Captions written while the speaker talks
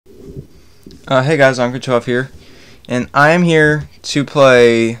Hey guys, I'm Uncle here, and I am here to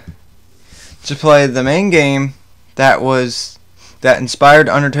play the main game that inspired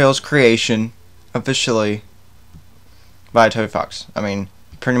Undertale's creation officially by Toby Fox. I mean,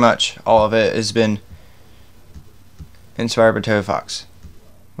 pretty much all of it has been inspired by Toby Fox.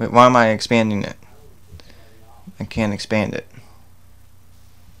 Wait, why am I expanding it? I can't expand it.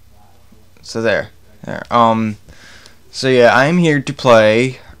 So there. So yeah, I am here to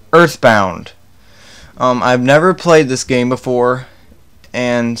play Earthbound. I've never played this game before,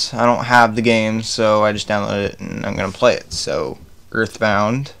 and I don't have the game, so I just downloaded it and I'm gonna play it. So,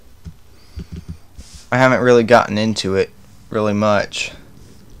 Earthbound. I haven't really gotten into it really much.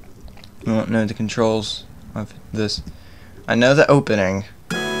 I don't know the controls of this. I know the opening.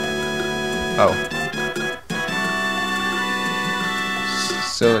 Oh.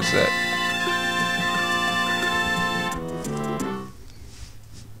 So it's that.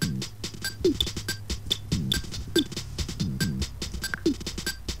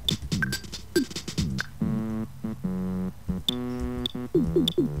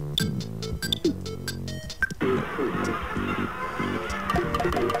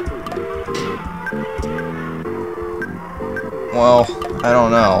 Well, I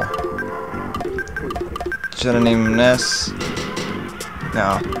don't know. Should I name him Ness?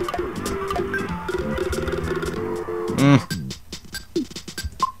 No.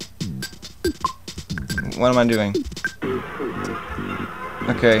 What am I doing?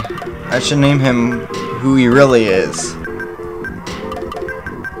 Okay, I should name him who he really is.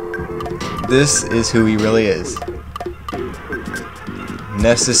 This is who he really is.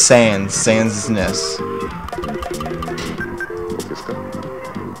 Ness is Sans. Sans is Ness.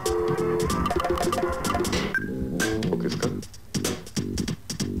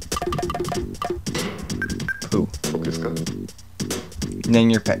 Pooh. Name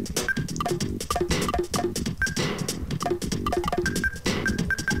your pet.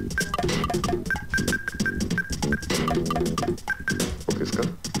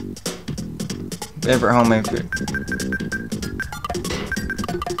 Favorite homemade food.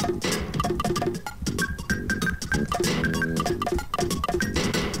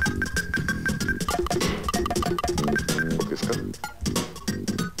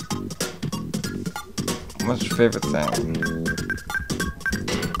 What's your favorite thing?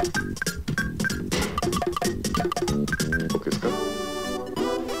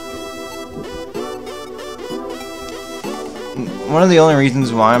 One of the only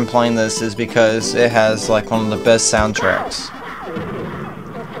reasons why I'm playing this is because it has like one of the best soundtracks.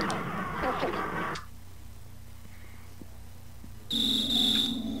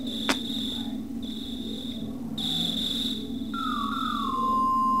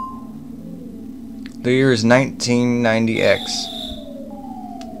 The year is 1990X.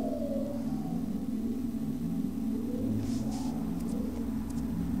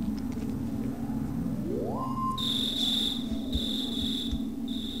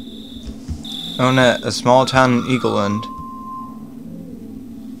 Own at a small town in Eagleland.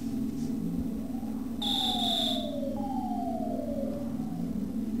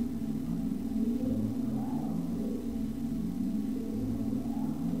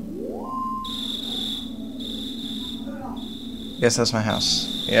 Yes, that's my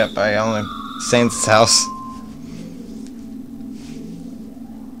house. Yep, I only Saint's house.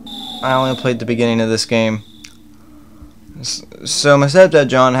 I only played the beginning of this game. So my stepdad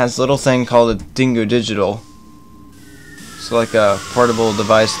John has a little thing called a Dingo Digital. It's like a portable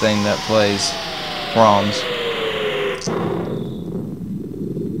device thing that plays ROMs.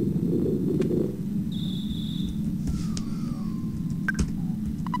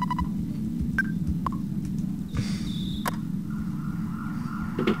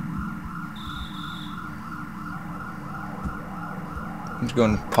 Let's go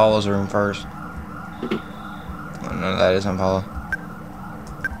in Paula's room first. Oh, no, that isn't Paula.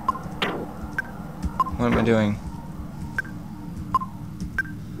 What am I doing?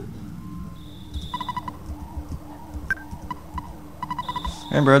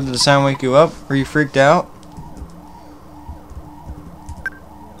 Hey bro, did the sound wake you up? Were you freaked out?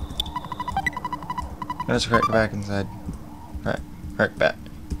 Let's go back inside. Right back.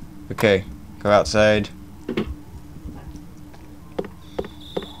 Okay, go outside.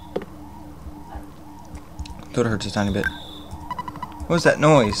 Thought it hurts a tiny bit. What was that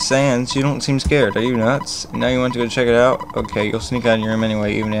noise? Sans, you don't seem scared. Are you nuts? Now you want to go check it out? Okay, you'll sneak out of your room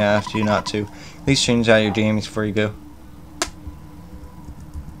anyway, even if I asked you not to. At least change out your jammies before you go.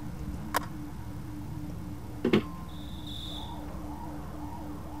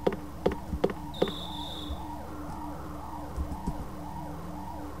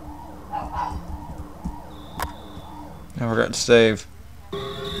 I forgot to save.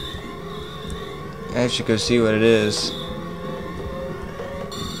 I should go see what it is.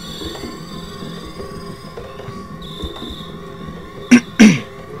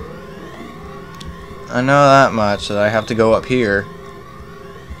 I know that much, that I have to go up here.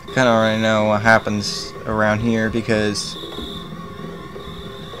 I kinda already know what happens around here because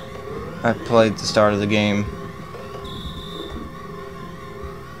I played the start of the game.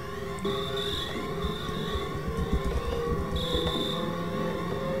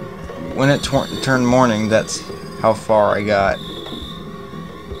 When it turned morning, that's how far I got.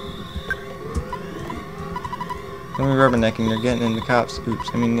 Don't be rubbernecking, you're getting in the cops.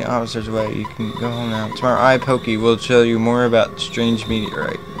 Oops, I mean the officer's way. You can go home now. Tomorrow I, Pokey, will tell you more about the strange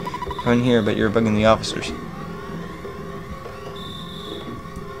meteorite. Come in here, but you're bugging the officers.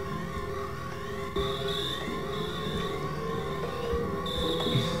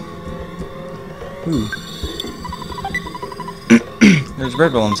 Ooh. There's a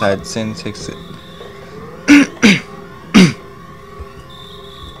Red Bull inside. Sand takes it.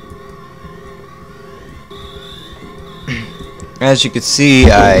 As you can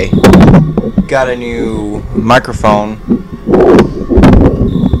see, I got a new microphone.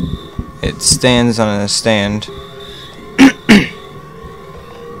 It stands on a stand.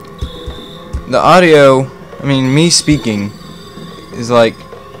 The audio, I mean, me speaking, is like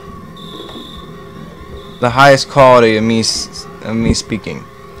the highest quality of me speaking.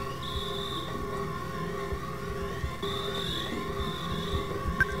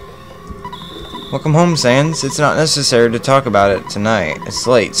 Welcome home, Sans. It's not necessary to talk about it tonight. It's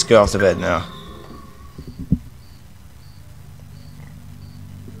late. Let's get off to bed now.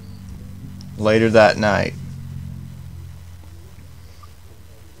 Later that night.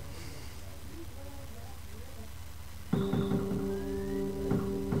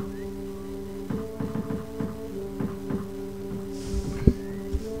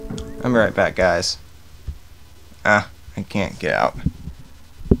 I'll be right back, guys. I can't get out.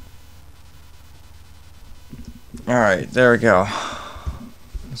 Alright, there we go.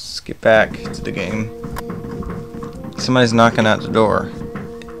 Let's get back to the game. Somebody's knocking at the door.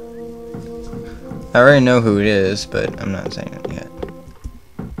 I already know who it is, but I'm not saying it yet.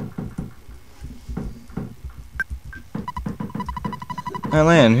 Hey,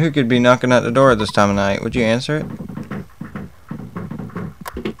 Lan, who could be knocking at the door at this time of night? Would you answer it?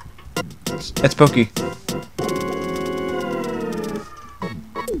 It's Pokey.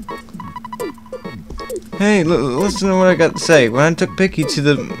 Hey, listen to what I got to say. When I took Picky to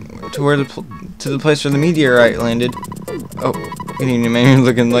the place where the meteorite landed. Oh, he made me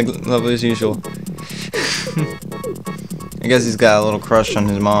looking like lovely as usual. I guess he's got a little crush on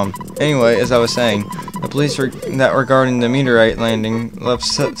his mom. Anyway, as I was saying, the police that regarding the meteorite landing left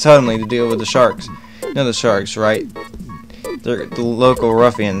suddenly to deal with the sharks. You know the sharks, right? They're the local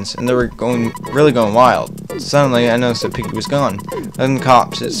ruffians, and they were really going wild. Suddenly, I noticed that Picky was gone. Other than the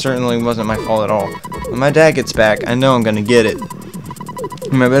cops, it certainly wasn't my fault at all. When my dad gets back, I know I'm gonna get it.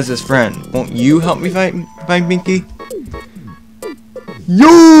 I'm my bestest friend. Won't you help me fight Pinky?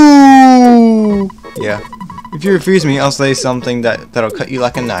 Yo! Yeah. If you refuse me, I'll say something that'll cut you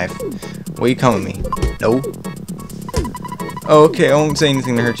like a knife. Will you come with me? No. Oh, okay, I won't say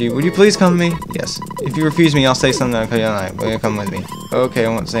anything to hurt you. Would you please come with me? Yes. If you refuse me, I'll say something that'll cut you like a knife. Will you come with me? Okay, I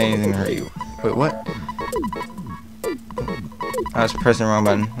won't say anything to hurt you. Wait, what? I was pressing the wrong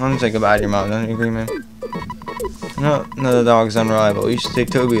button. Let me say goodbye to your mom. Don't you agree, man? No, the dog's unreliable. You should take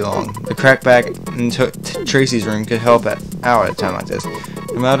Toby along. The crackback in Tracy's room could help out at a time like this.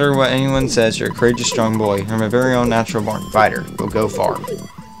 No matter what anyone says, you're a courageous, strong boy. You're my very own natural-born fighter. You'll go far.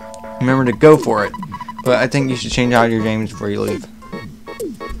 Remember to go for it. But I think you should change out your games before you leave.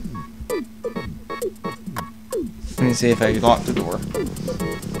 Let me see if I can lock the door.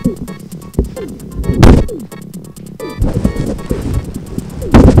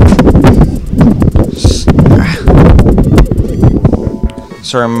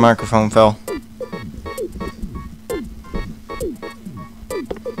 Sorry, my microphone fell.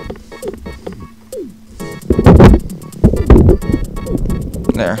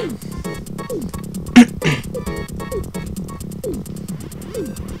 There.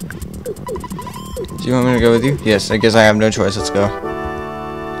 Do you want me to go with you? Yes, I guess I have no choice. Let's go.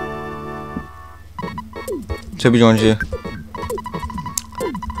 Toby joins you.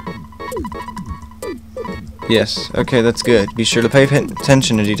 Yes, okay, that's good. Be sure to pay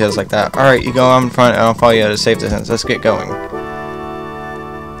attention to details like that. Alright, you go on in front and I'll follow you at a safe distance. Let's get going.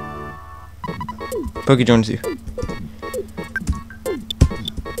 Pokey joins you.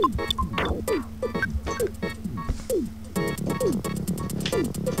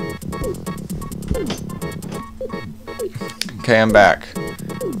 Okay, I'm back.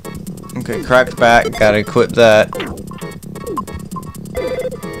 Okay, cracked back. Gotta equip that.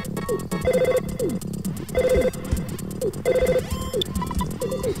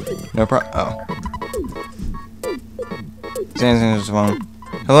 No problem. Oh. Sans answers the phone.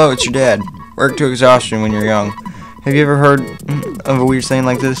 Hello, it's your dad. Work to exhaustion when you're young. Have you ever heard of a weird saying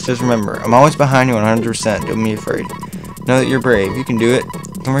like this? Just remember, I'm always behind you 100%. Don't be afraid. Know that you're brave. You can do it.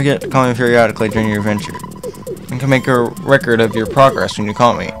 Don't forget to call me periodically during your adventure. I can make a record of your progress when you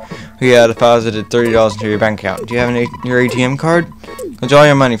call me. We deposited $30 into your bank account. Do you have your ATM card? Withdraw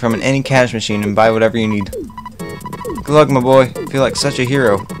your money from any cash machine and buy whatever you need. Good luck, my boy. I feel like such a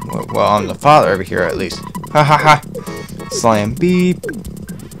hero. Well, I'm the father of a hero, at least. Ha ha ha. Slam. Beep.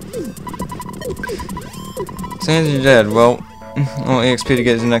 Sans, you're dead. Well, only XP to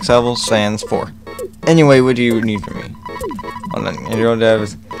get to the next level. Sans 4. Anyway, what do you need from me? Well, then, your old dad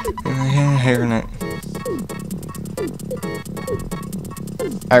was...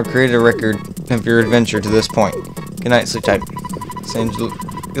 I've created a record of your adventure to this point. Good night, sleep tight. Sans, you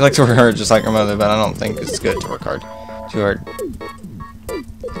like to work hard just like your mother, but I don't think it's good to work hard. Too hard.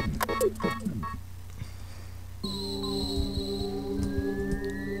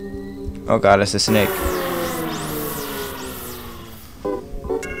 Oh god, it's a snake.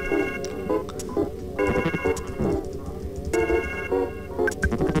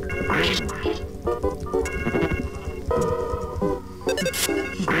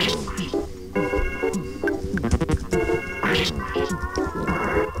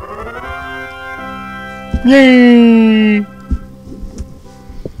 Yay!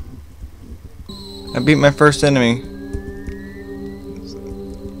 I beat my first enemy.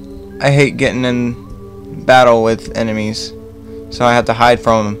 I hate getting in battle with enemies, so I have to hide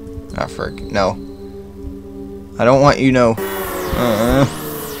from them. Ah, frick. No. I don't want you know.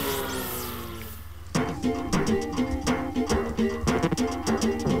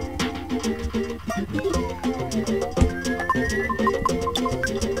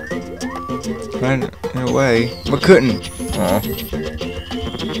 Ran away, but couldn't.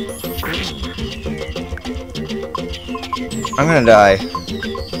 I'm gonna die.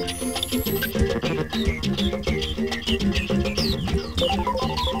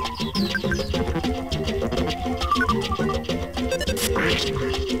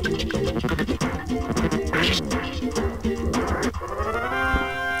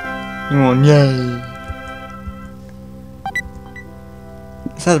 Come on, yay!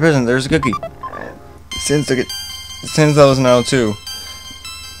 Inside the prison, there's a cookie. Since that was now 2.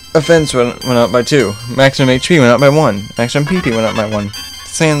 Offense went up by 2. Maximum HP went up by 1. Maximum PP went up by 1.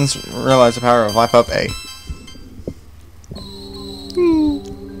 Sans realized the power of life up A.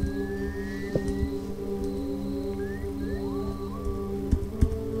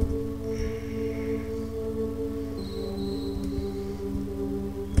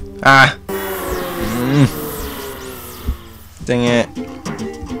 Ah! Dang it.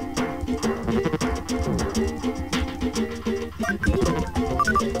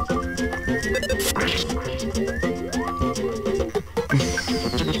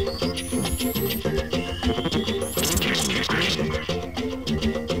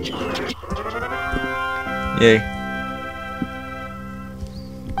 Yay.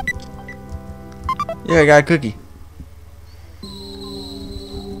 Yeah, I got a cookie.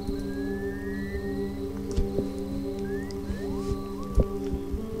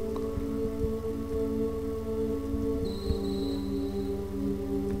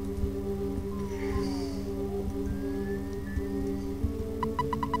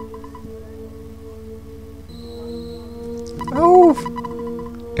 Oh!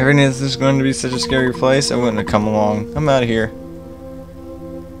 If I knew this was going to be such a scary place, I wouldn't have come along. I'm out of here.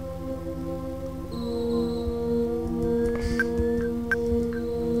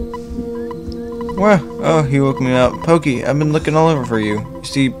 Well, oh, he woke me up. Pokey, I've been looking all over for you. You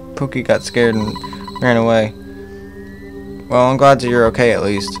see, Pokey got scared and ran away. Well, I'm glad that you're okay at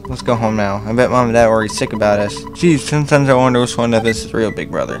least. Let's go home now. I bet Mom and Dad are already sick about us. Geez, sometimes I wonder which one of us is real,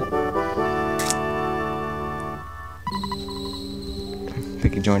 big brother.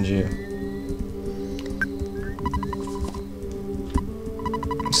 Pokey joins you.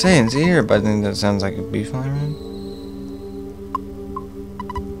 I'm saying it's here, but I think that sounds like a bee flying around.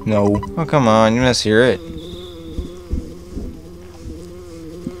 No. Oh, come on. You must hear it.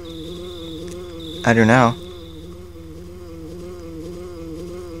 I do now.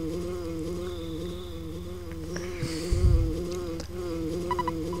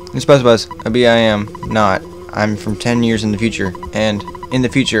 You're supposed to buzz. A bee I am not. I'm from 10 years in the future. And in the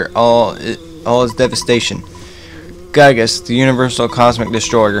future, all is devastation. Gygus, the universal cosmic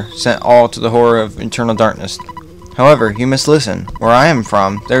destroyer, sent all to the horror of eternal darkness. However, you must listen. Where I am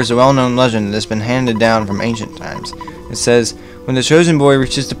from, there is a well-known legend that has been handed down from ancient times. It says, when the chosen boy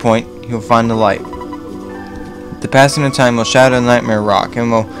reaches the point, he will find the light. The passing of time will shadow the nightmare rock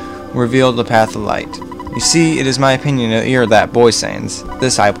and will reveal the path of light. You see, it is my opinion that you are that boy, Sans.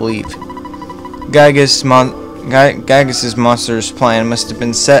 This I believe. Gygas's monster's plan must have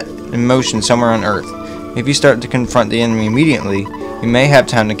been set in motion somewhere on Earth. If you start to confront the enemy immediately, you may have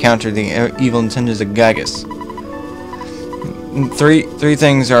time to counter the evil intentions of Gygas. Three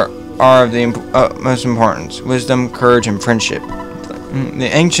things are of the most importance: wisdom, courage, and friendship. The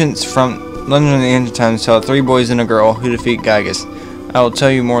ancients from Legend of the Ancient Times tell 3 boys and a girl who defeat Gygas. I will tell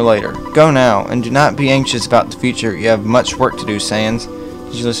you more later. Go now, and do not be anxious about the future. You have much work to do, Sans.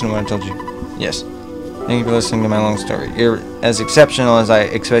 Did you listen to what I told you? Yes. Thank you for listening to my long story. You're as exceptional as I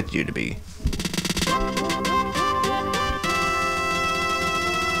expected you to be.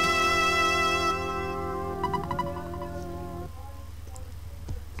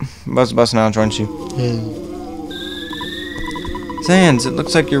 Buzz now joins you. Sans, it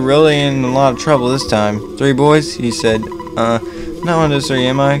looks like you're really in a lot of trouble this time. 3 boys? He said. Not one of those 3,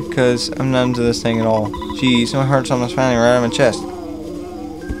 am I? Cause I'm not into this thing at all. Jeez, my heart's almost pounding right out of my chest.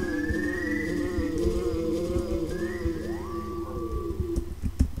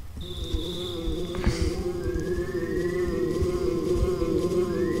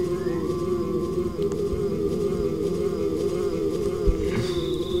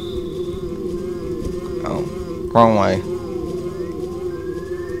 Oh, wrong way.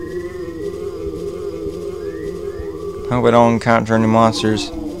 Hope I don't encounter any monsters.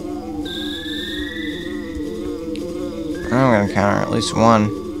 I'm gonna encounter at least one.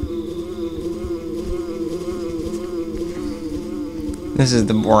 This is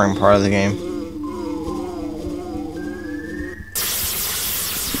the boring part of the game.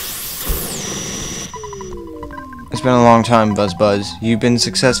 It's been a long time, Buzz. You've been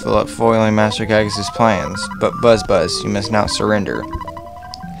successful at foiling Master Gygas's plans, but Buzz, you must now surrender.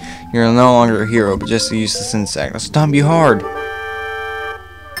 You're no longer a hero, but just a useless insect. I'll stomp you hard.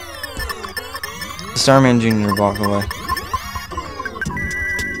 Starman Jr. walked away.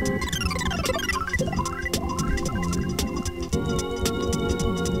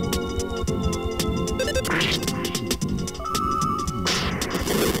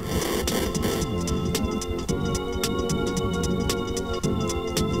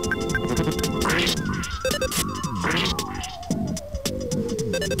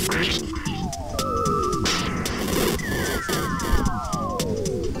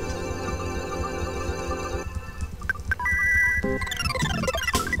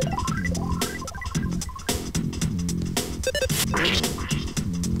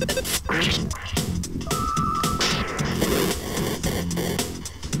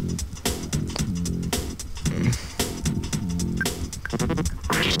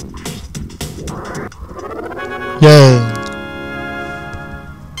 Yay!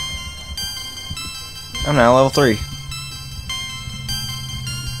 I'm now level 3.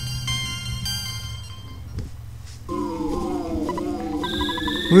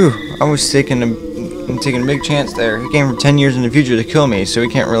 Whew, I was taking a big chance there. He came from 10 years in the future to kill me, so he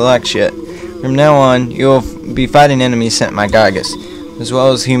can't relax yet. From now on, you'll be fighting enemies sent by Gygas, as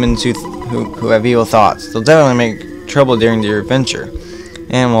well as humans who have evil thoughts. They'll definitely make trouble during your adventure.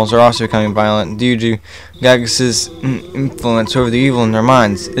 Animals are also becoming violent due to Gygas's influence over the evil in their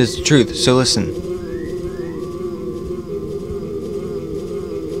minds. It is the truth, so listen.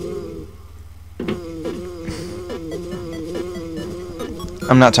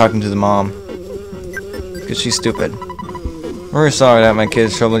 I'm not talking to the mom, because she's stupid. I'm really sorry that my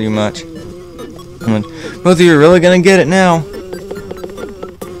kids troubled you much. Both of you are really gonna get it now.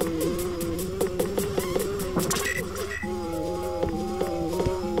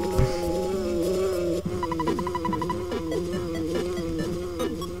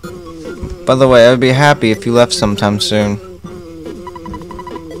 By the way, I would be happy if you left sometime soon.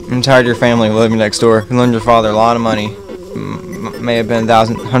 I'm tired of your family living next door. You loaned your father a lot of money. May have been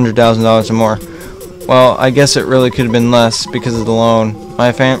 $100,000 or more. Well, I guess it really could have been less because of the loan.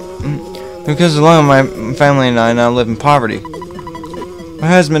 Because of the loan, my family and I now live in poverty. My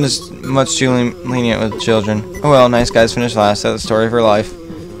husband is much too lenient with children. Oh well, nice guys finish last. That's the story of her life.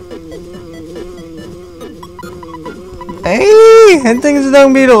 Hey, that thing is a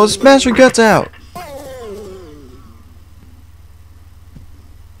dung beetle. Smash your guts out.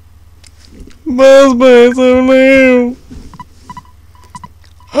 Buzz, oh no.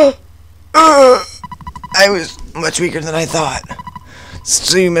 I was much weaker than I thought.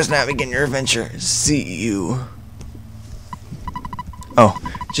 So you must not begin your adventure. See you. Oh,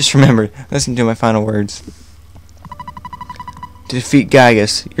 just remember, listen to my final words. To defeat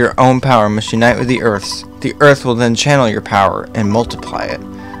Gygus, your own power must unite with the Earth's. The Earth will then channel your power and multiply it.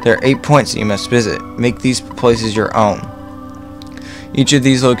 There are 8 points that you must visit. Make these places your own. Each of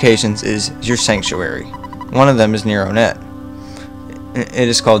these locations is your sanctuary. One of them is near Onet. It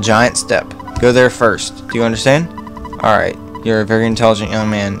is called Giant Step. Go there first. Do you understand? Alright. You're a very intelligent young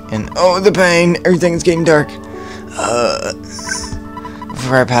man. And oh, the pain! Everything's getting dark.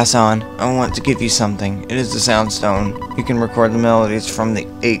 Before I pass on, I want to give you something. It is the Sound Stone. You can record the melodies from the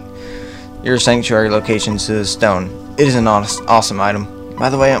 8 your sanctuary locations to the stone. It is an awesome item. By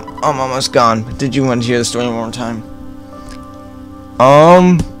the way, I'm almost gone. But did you want to hear the story one more time?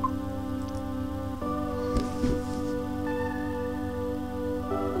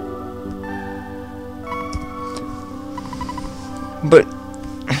 But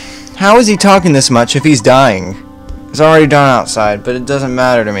how is he talking this much if he's dying? It's already dark outside, but it doesn't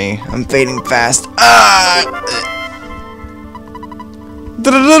matter to me. I'm fading fast.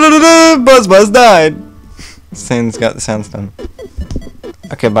 Buzz died. Sane's got the Sound Stone.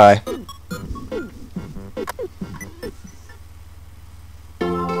 Okay, bye.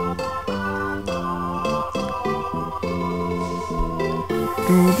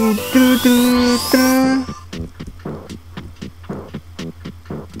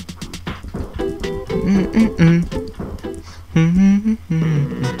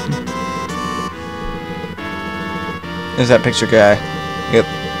 There's that picture guy. Yep.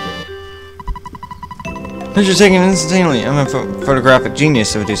 Picture taken instantaneously. I'm a photographic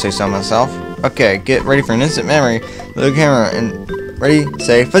genius, if I do say so myself. Okay, get ready for an instant memory. Load camera and ready,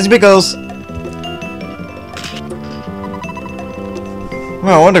 say, Fuzzy Pickles!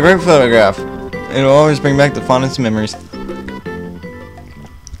 Wow, what a great photograph. It'll always bring back the fondest memories.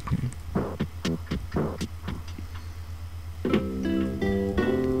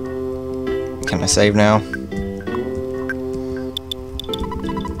 Can I save now?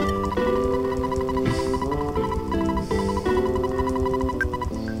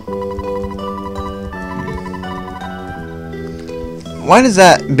 Why does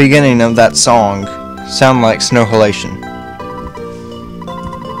that beginning of that song sound like Snowhalation?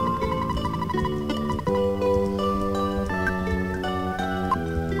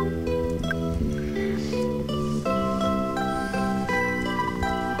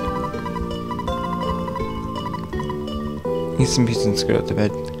 Eat some pizza and go to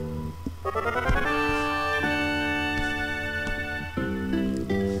bed.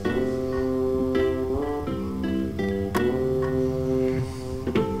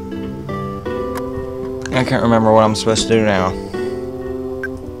 I can't remember what I'm supposed to do now.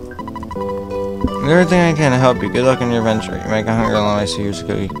 Is there anything I can to help you? Good luck in your venture. You make a hunger alone, I see yours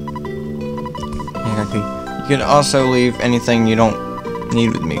cookie. You can also leave anything you don't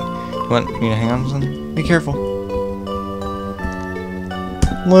need with me. You want me to hang on to something? Be careful.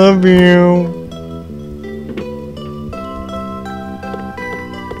 Love you.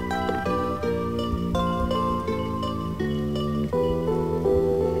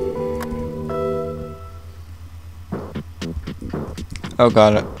 Oh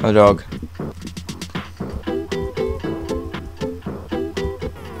god, a dog.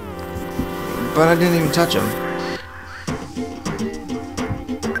 But I didn't even touch him.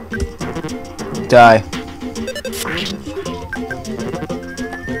 Die.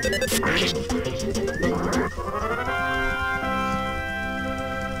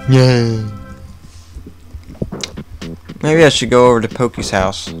 Yay. Maybe I should go over to Pokey's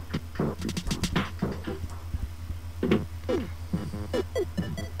house.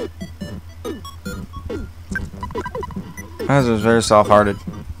 My husband's very soft-hearted.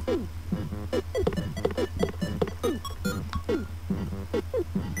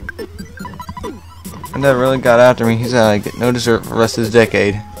 My dad really got after me. He said I get no dessert for the rest of this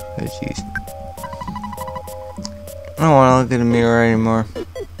decade. Oh, jeez. I don't want to look in the mirror anymore.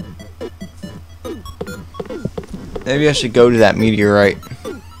 Maybe I should go to that meteorite.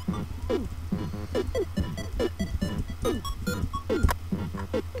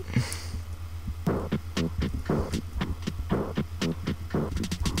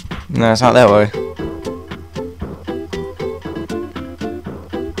 No, it's not that way.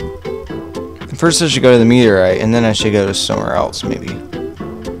 First I should go to the meteorite, and then I should go to somewhere else, maybe.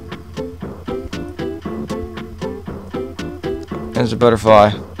 There's a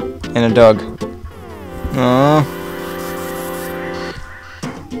butterfly. And a dog. Aww.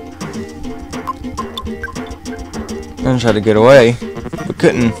 I tried to get away, but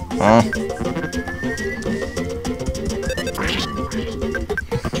couldn't. Aww.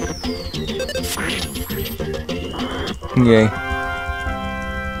 Yay.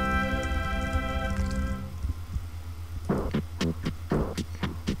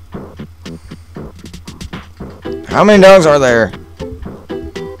 How many dogs are there?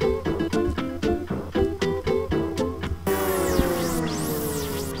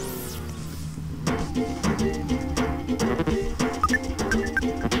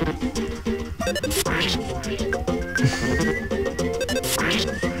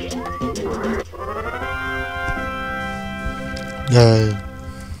 Yay.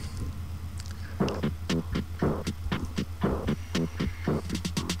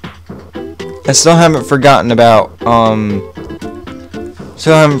 I still haven't forgotten about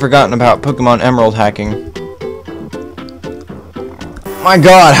Pokemon Emerald hacking. My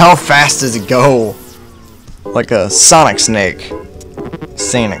god, how fast does it go? Like a Sonic Snake.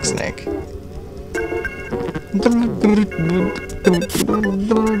 Sonic Snake.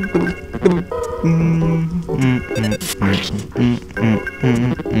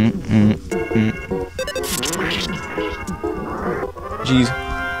 Jeez.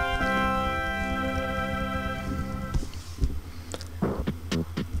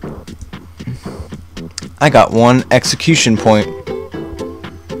 I got one execution point.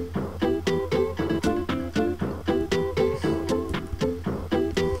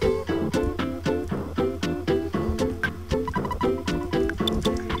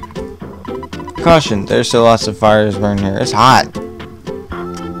 Caution, there's still lots of fires burning here. It's hot.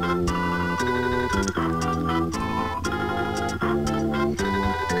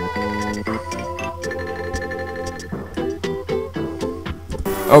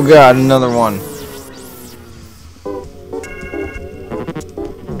 Oh god, another one.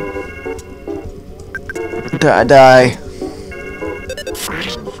 Die.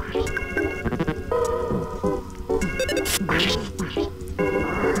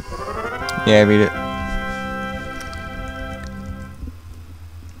 Yeah, I beat it.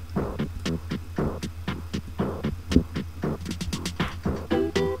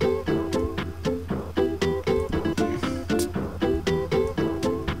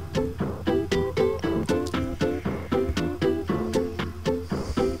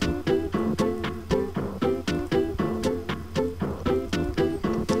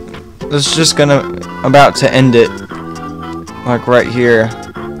 This is just about to end it, like right here,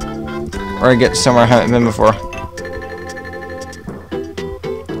 or I get somewhere I haven't been before.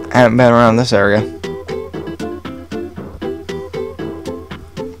 I haven't been around this area.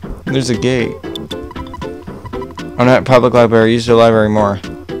 There's a gate. I'm not public library. Use the library more.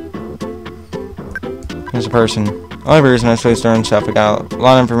 There's a person. The library is a nice place to learn stuff. We got a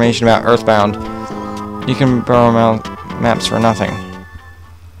lot of information about Earthbound. You can borrow maps for nothing.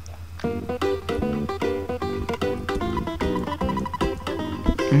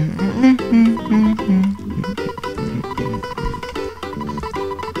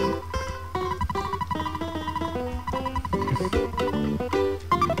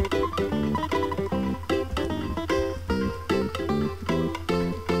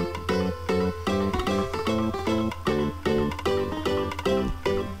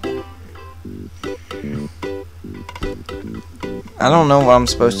 I don't know what I'm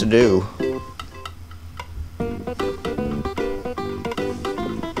supposed to do.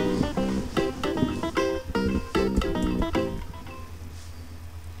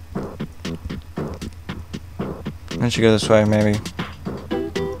 I should go this way, maybe.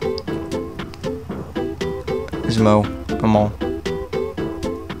 There's Mo. Come on.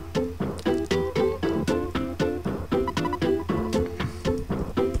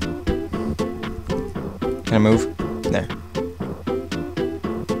 Can I move? There.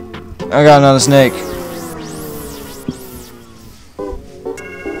 I got another snake.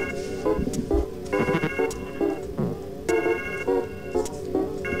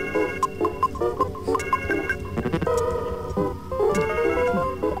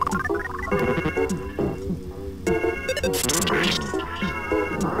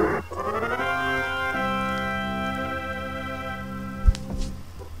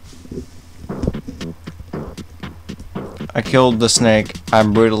 I killed the snake. I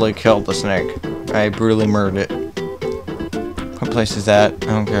brutally killed the snake. I brutally murdered it. What place is that? I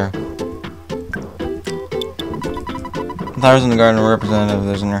don't care. Flowers in the garden are representative of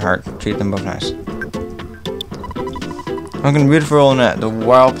those in your heart. Treat them both nice. Looking beautiful Annette, the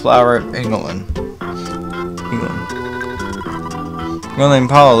wildflower of England. A girl named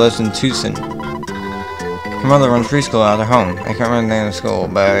Paula lives in Tucson. Her mother runs preschool out of their home. I can't remember the name of the school,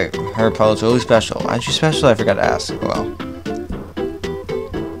 but I heard Paula's really special. Why'd you special? I forgot to ask. Well.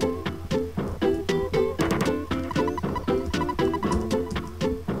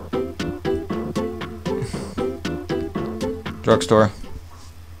 Drugstore.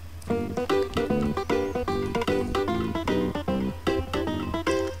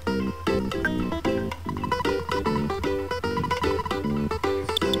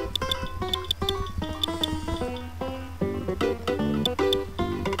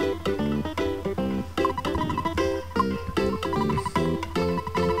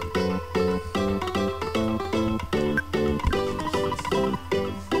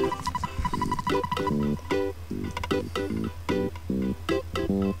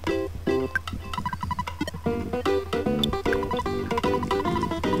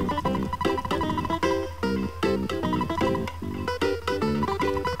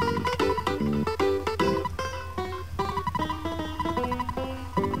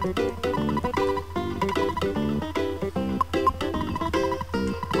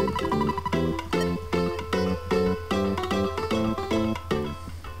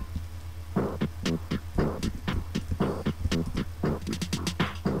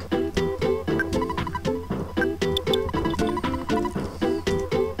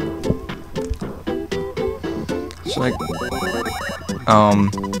 It's like,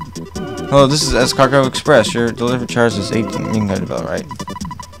 hello, this is S Cargo Express. Your delivery charge is 18. You can go to Bell, right?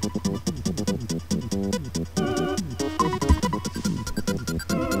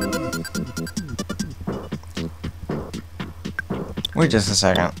 Wait just a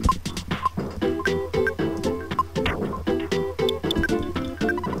second.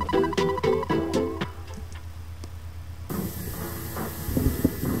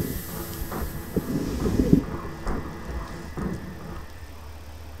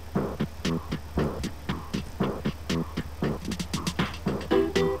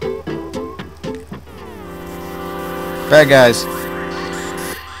 Bad guys.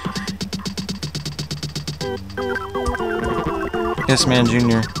 Yes, man,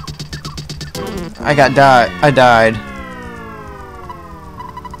 Junior. I died.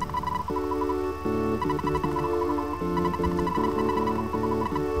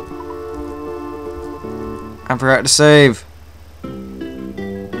 I forgot to save.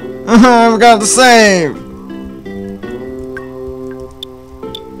 I forgot to save.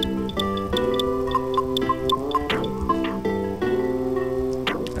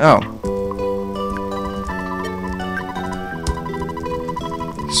 Oh.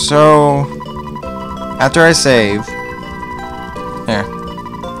 So, after I save, there.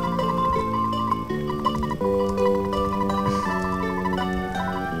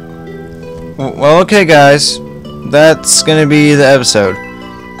 Well, okay, guys, that's gonna be the episode.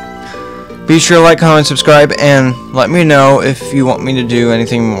 Be sure to like, comment, subscribe, and let me know if you want me to do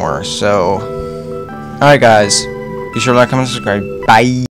anything more. So, alright, guys, be sure to like, comment, subscribe. Bye.